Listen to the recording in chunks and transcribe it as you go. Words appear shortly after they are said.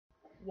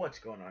What's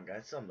going on,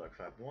 guys? I'm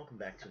Mdogarmy, and welcome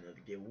back to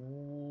another game.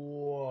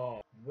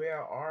 Whoa,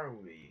 where are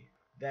we?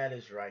 That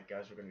is right,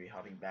 guys. We're going to be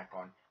hopping back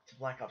on to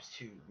Black Ops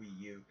 2 Wii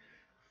U.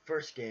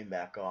 First game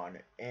back on,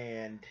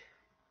 and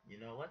you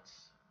know,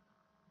 let's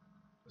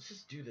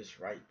just do this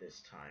right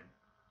this time.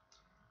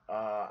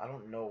 I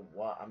don't know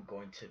what I'm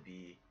going to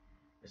be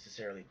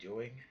necessarily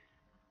doing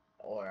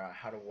or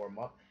how to warm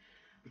up,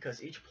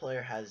 because each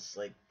player has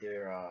like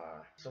their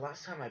so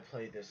last time I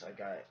played this I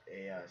got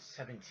a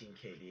 17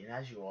 KD, and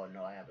as you all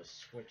know I have a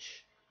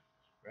Switch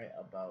right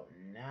about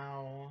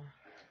now,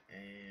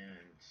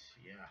 and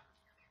yeah,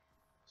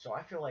 so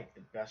I feel like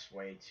the best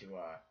way to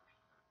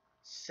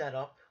set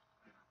up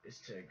is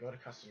to go to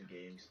custom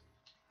games,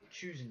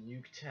 choose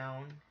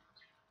Nuketown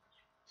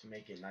to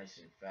make it nice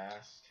and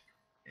fast,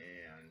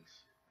 and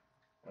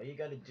all you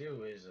gotta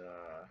do is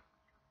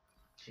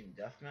team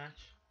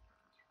deathmatch,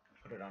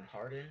 put it on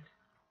hardened,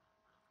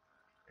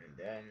 and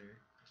then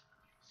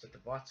set the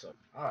bots up.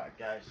 Alright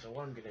guys, so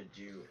what I'm gonna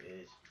do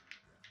is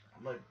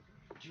I'm gonna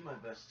do my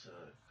best to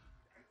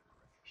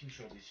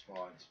control these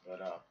spawns, but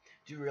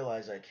do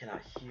realize I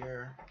cannot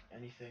hear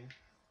anything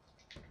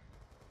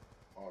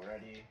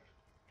already.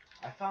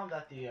 I found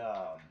that the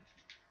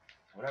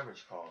whatever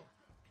it's called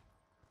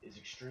is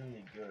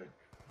extremely good.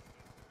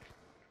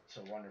 It's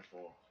a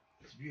wonderful,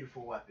 it's a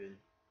beautiful weapon.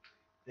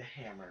 The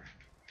hammer,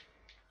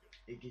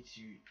 it gets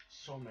you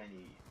so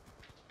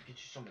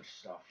much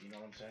stuff, you know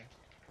what I'm saying?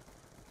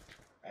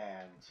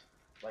 And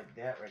like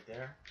that right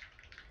there.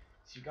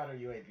 So you got a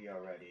UAV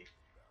already.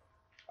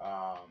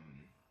 Oh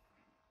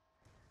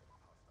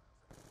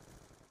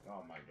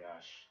my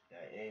gosh,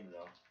 that aim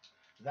though.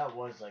 That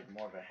was like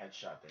more of a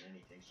headshot than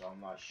anything, so I'm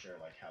not sure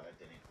like how that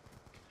didn't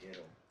get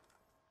him.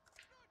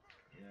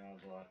 You know,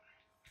 but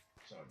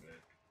it's all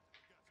good.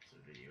 It's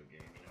a video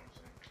game, you know what I'm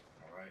saying?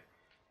 Alright.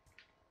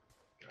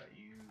 Got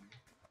you.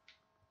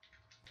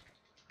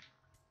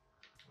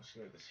 Let's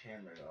go with this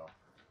hammer though.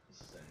 This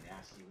is a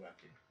nasty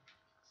weapon.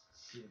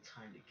 See the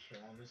time to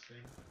kill on this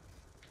thing?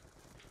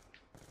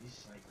 These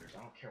snipers, I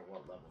don't care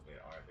what level they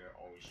are, they're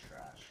always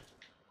trash.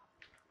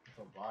 If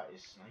a bot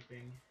is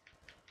sniping,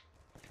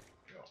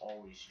 they're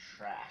always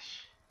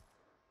trash.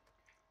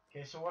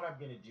 Okay, so what I'm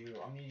gonna do,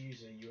 I'm gonna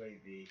use a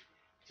UAV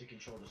to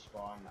control the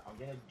spawn. I'm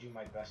gonna do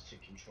my best to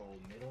control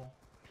middle.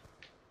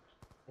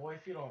 Boy,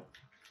 if you don't...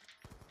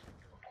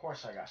 Of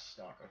course I got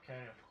stuck,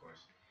 okay? Of course.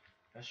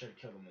 I should have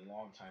killed him a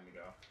long time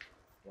ago.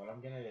 But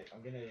I'm gonna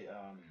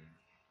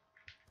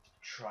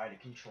try to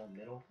control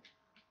middle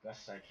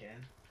best I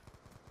can.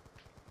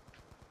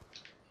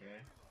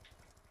 Okay.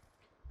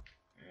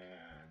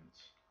 And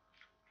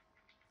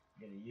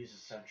I'm gonna use a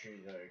sentry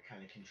to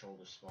kind of control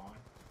the spawn.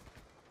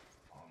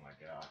 Oh my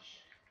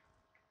gosh.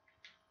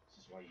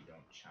 This is why you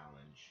don't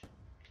challenge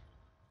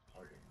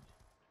hardened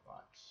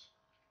bots.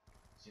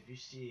 So if you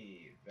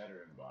see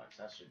veteran bots,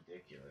 that's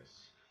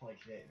ridiculous. Like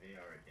they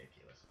are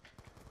ridiculous.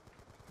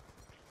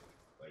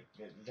 Like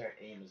their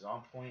aim is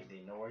on point.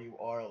 They know where you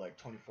are like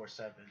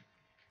 24/7,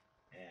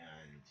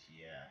 and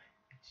yeah,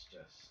 it's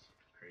just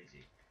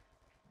crazy.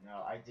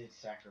 Now I did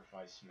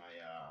sacrifice my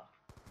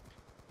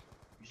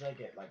usually I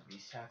get like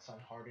resets on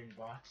hardened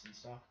bots and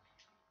stuff,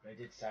 but I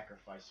did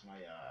sacrifice my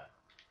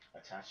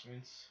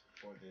attachments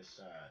for this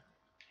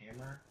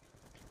hammer.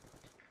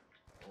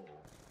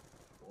 Oh,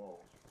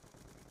 whoa,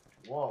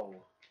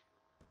 whoa!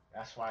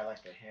 That's why I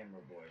like the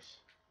hammer,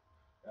 boys.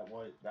 That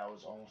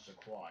was almost a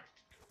quad.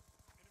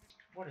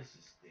 What is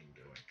this thing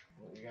doing?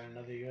 Well, we got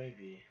another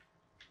UAV.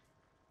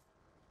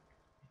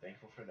 I'm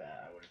thankful for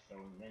that. I would have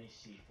thrown many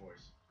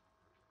C4s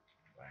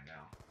by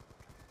now.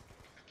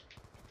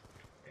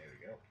 There we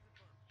go.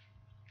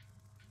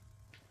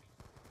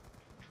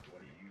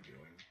 What are you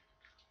doing?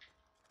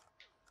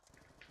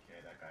 Okay,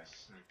 that guy's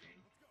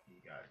sniping. He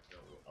got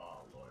double.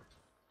 Oh lord.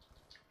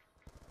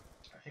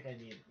 I think I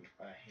need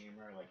a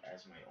hammer like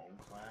as my own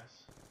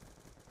class,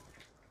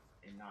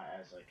 and not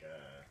as like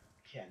a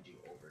can't do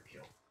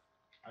overkill.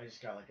 I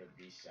just got like a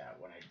VSAT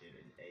when I did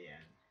an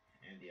AN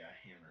and the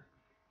hammer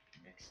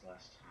mixed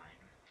last time.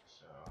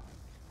 So,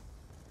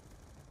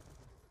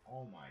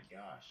 oh my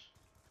gosh.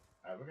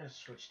 Alright, we're gonna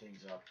switch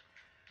things up.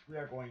 We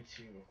are going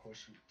to, of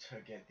course, to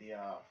get the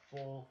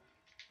full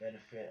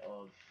benefit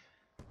of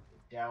the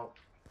doubt.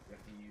 We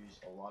have to use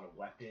a lot of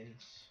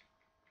weapons.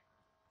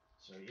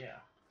 So yeah.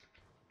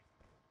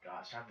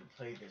 Gosh, I haven't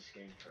played this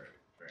game for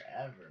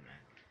forever,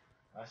 man.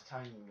 Last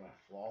time we went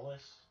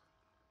flawless.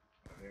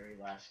 Our very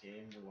last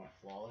game we went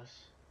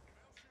flawless.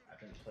 I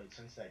haven't played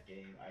since that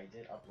game. I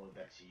did upload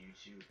that to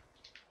YouTube.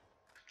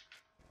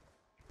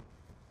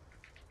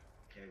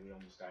 Okay, we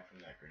almost died from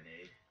that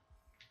grenade.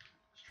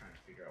 Just trying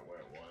to figure out where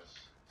it was.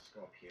 Let's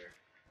go up here.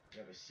 We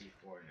have a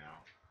C4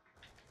 now.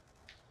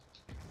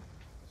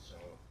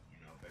 So, you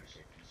know, better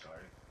safe than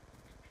sorry.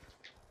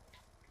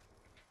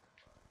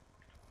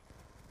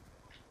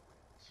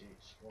 See,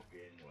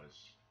 Scorpion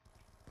was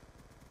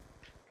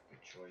a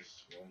good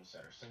choice. We're almost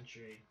at our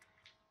sentry,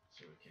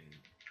 so we can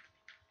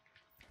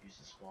use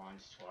the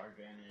spawns to our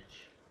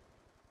advantage.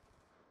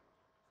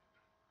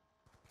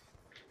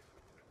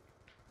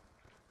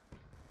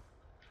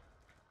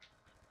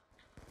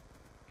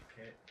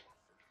 hit.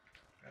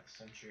 Got the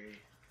sentry.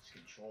 Let's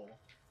control.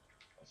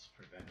 Let's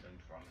prevent them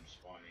from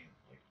spawning,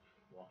 like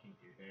walking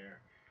through there.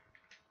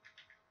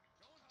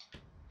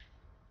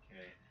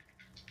 Okay.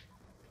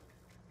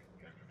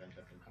 Gotta prevent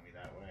them from coming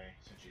that way.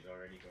 Sentry's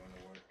already going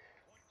to work.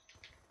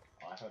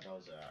 Oh, I thought that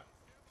was a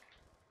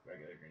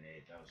regular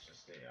grenade. That was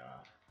just a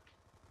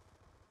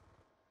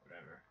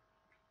whatever.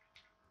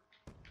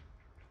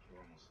 Okay,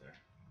 we're almost there.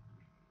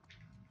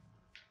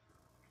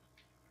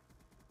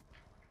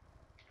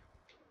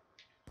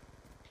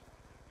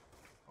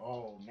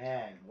 Oh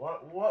man,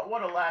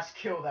 what a last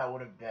kill that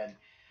would have been.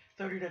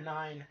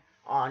 30-9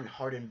 on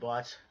hardened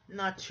bots.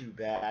 Not too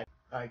bad.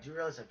 I do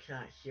realize I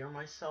cannot hear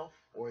myself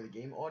or the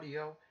game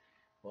audio,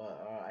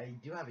 but I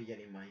do have a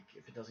Yeti mic.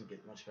 If it doesn't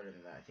get much better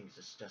than that, I think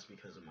it's just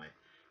because of my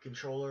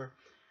controller.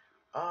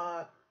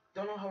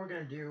 Don't know how we're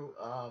gonna do.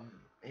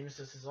 Aim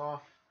assist is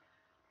off,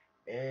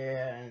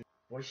 and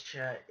voice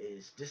chat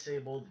is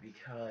disabled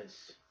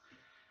because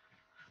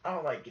I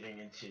don't like getting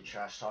into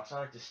trash talks. I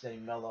like to stay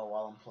mellow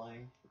while I'm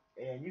playing.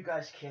 And you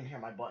guys can hear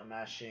my button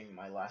mashing.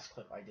 My last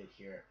clip I did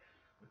here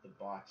with the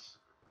bots,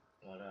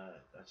 but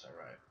that's all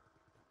right.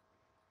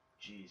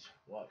 Jeez,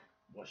 what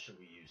should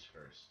we use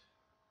first?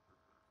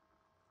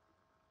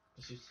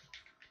 Let's use,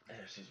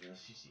 excuse me.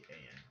 Let's use the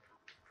AN.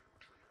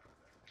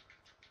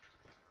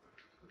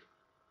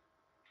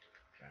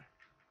 Okay.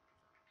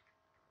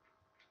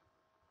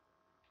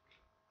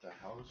 The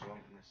hell is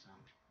wrong with my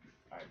sound?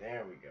 All right,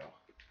 there we go.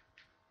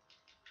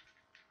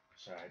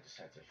 Sorry, I just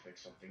had to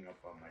fix something up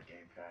on my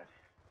gamepad.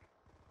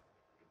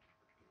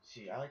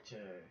 See, I like to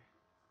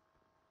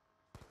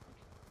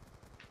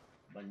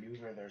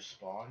maneuver their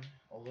spawn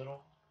a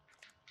little,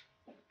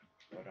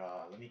 but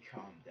let me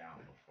calm down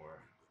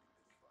before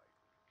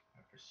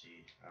I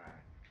proceed.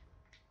 Alright.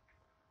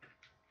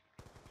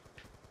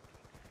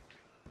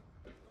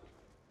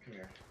 Come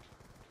here.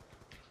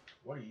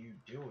 What are you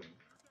doing?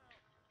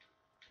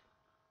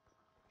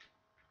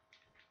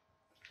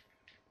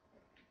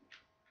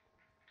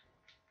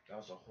 That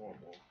was a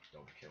horrible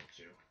double kill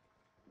too.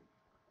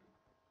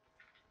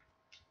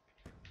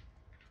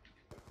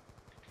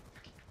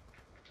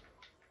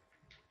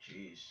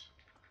 Jeez.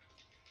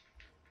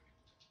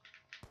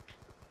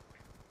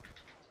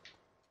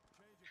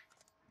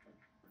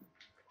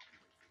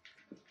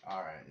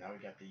 Alright, now we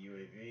got the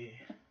UAV.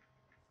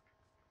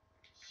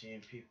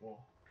 Seeing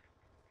people.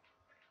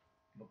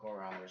 We'll go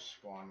around their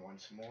spawn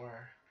once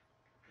more.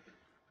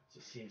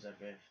 It seems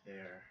as if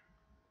they're...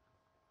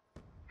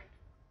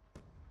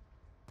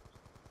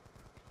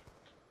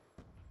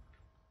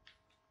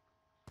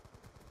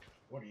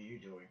 What are you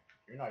doing?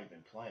 You're not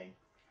even playing.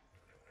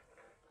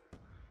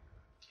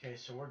 Okay,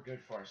 so we're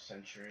good for our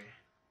sentry.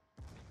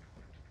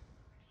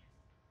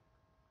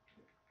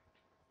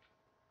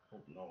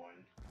 Hope no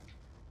one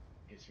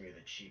gets me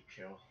the cheap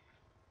kill.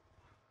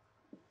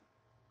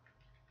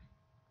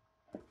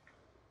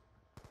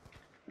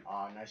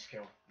 Ah, nice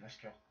kill. Nice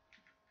kill.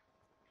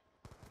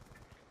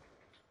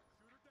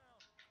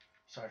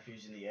 Sorry for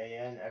using the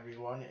AN,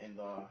 everyone in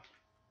the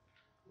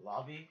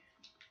lobby.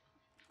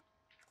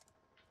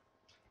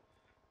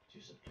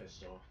 Use a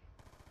pistol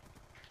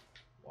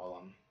while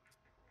I'm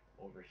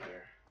over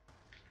here.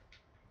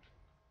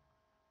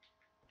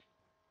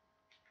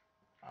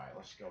 Alright,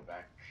 let's go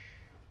back.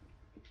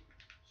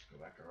 Let's go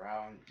back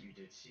around. You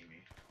did see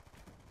me.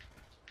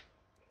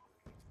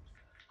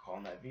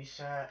 Calling that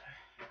VSAT.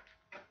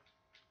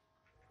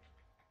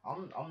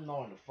 I'm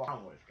knowing to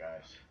farm with,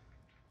 guys.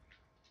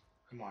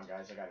 Come on,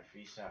 guys, I got a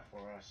VSAT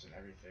for us and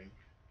everything.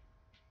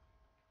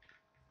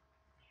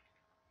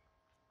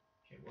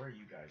 Okay, where are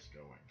you guys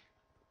going?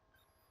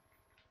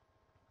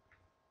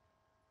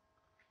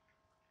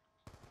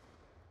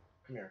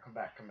 Come here, come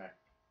back, come back.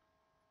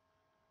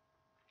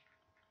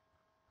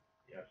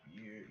 Yep,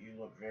 you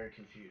look very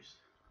confused.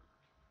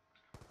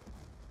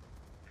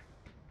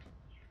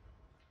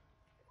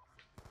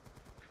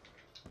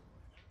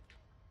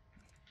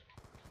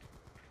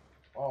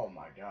 Oh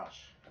my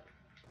gosh.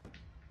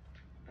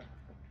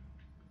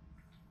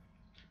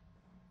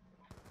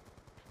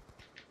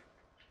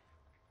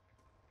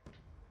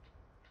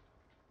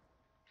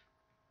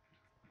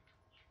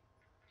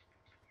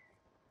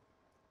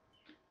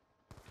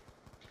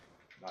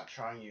 Not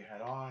trying you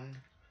head on.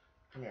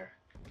 Come here.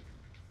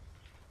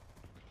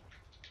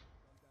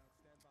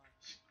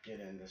 Let's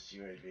get in this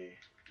UAV.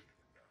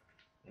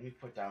 Let me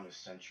put down this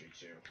sentry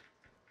too.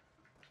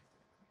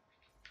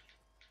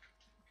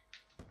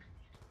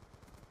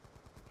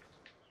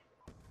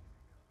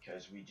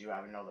 Because we do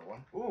have another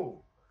one.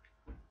 Ooh!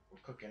 We're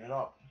cooking it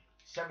up.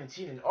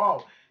 17 and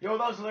oh! Yo,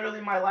 that was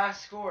literally my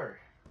last score.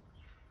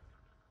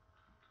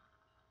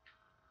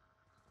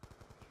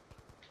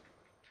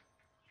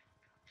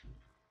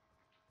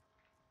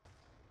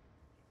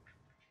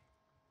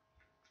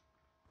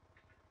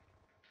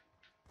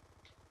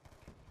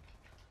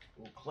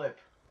 Ooh, clip.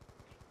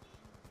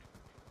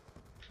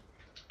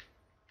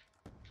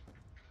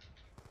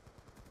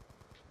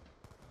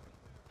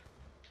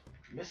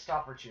 Missed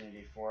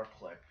opportunity for a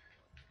clip.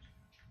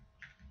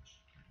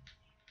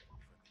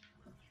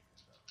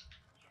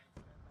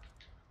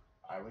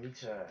 Alright, we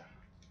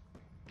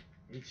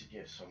need to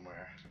get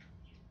somewhere.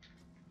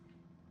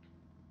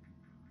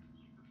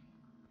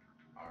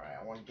 Alright,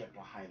 I want to get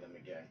behind them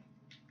again.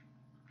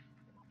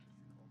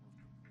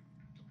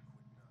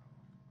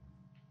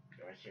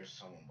 Do I hear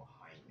someone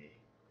behind me?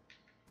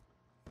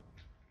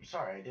 I'm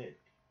sorry, I did.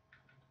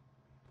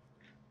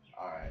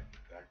 Alright,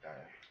 that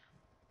guy.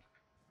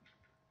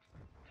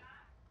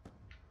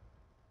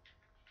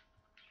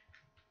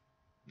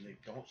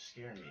 Nick, don't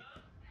scare me.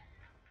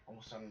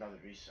 Almost on another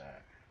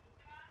reset.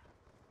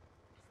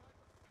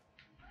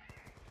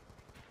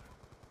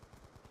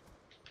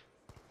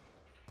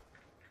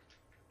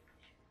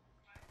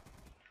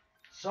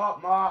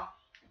 Sup, ma?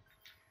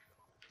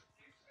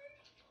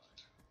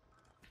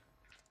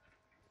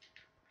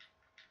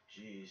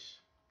 Jeez.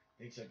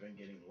 Things have been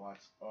getting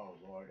lots. Oh,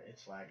 Lord,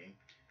 it's lagging.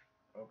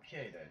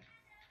 Okay,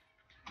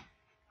 then.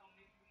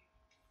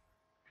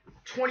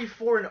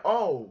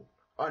 24-0.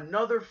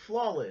 Another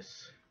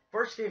flawless.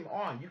 First game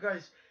on. You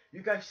guys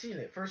seen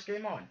it. First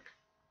game on.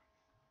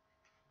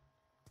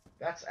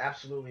 That's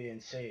absolutely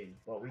insane.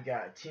 But we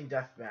got Team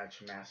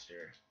Deathmatch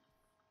Master.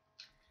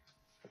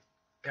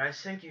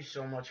 Guys, thank you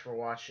so much for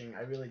watching.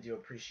 I really do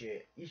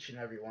appreciate each and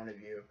every one of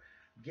you.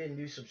 Getting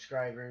new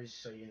subscribers,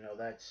 so you know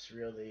that's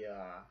really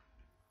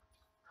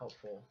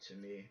helpful to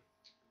me.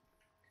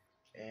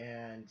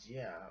 And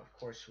yeah, of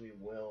course we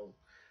will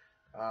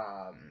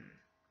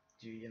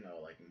do, you know,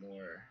 like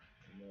more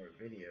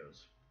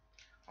videos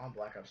on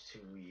Black Ops 2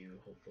 Wii U,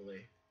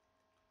 hopefully.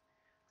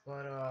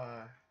 But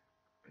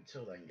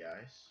until then,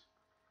 guys,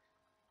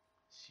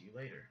 see you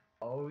later.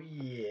 Oh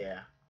yeah.